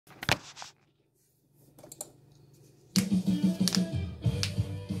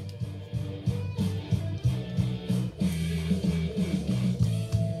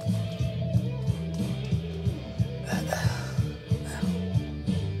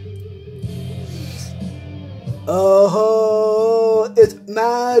Oh, it's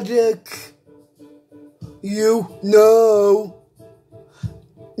magic. You know.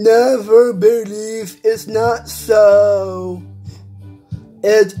 Never believe it's not so.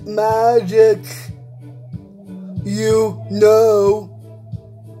 It's magic. You know.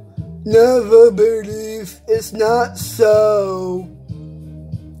 Never believe it's not so.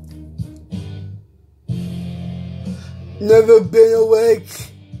 Never been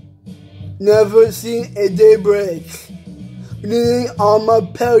awake. Never seen a daybreak. Leaning on my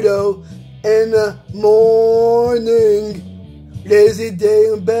pillow in the morning. Lazy day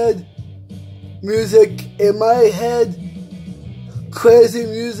in bed. Music in my head. Crazy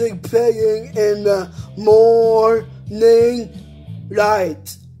music playing in the morning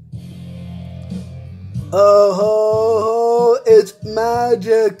light. Oh, it's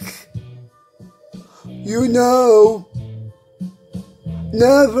magic. You know.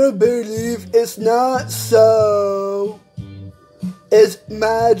 Never believe it's not so. It's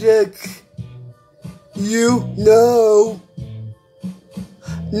magic. You know.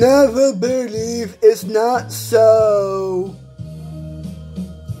 Never believe it's not so.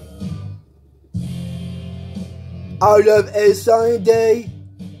 Out of a sunny day,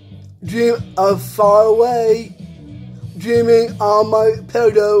 dream of far away, dreaming on my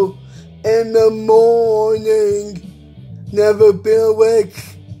pillow in the morning. Never been awake,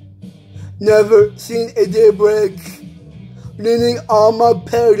 never seen a daybreak, leaning on my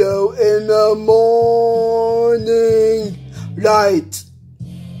pillow in the morning light.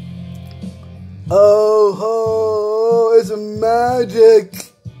 Oh, it's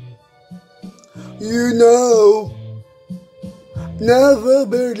magic. You know. Never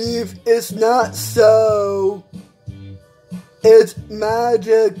believe it's not so. It's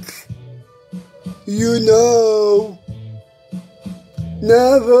magic. You know.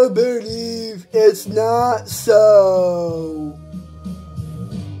 Never believe it's not so.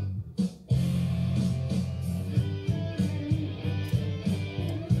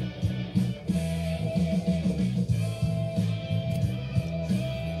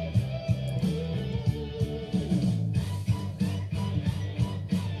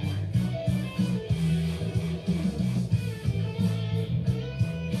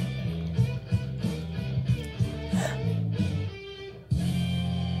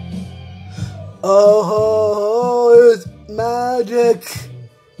 Oh, it's magic.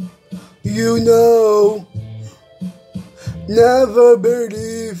 You know. Never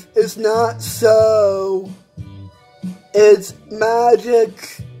believe it's not so. It's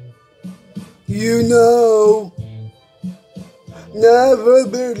magic. You know. Never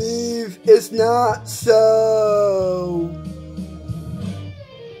believe it's not so.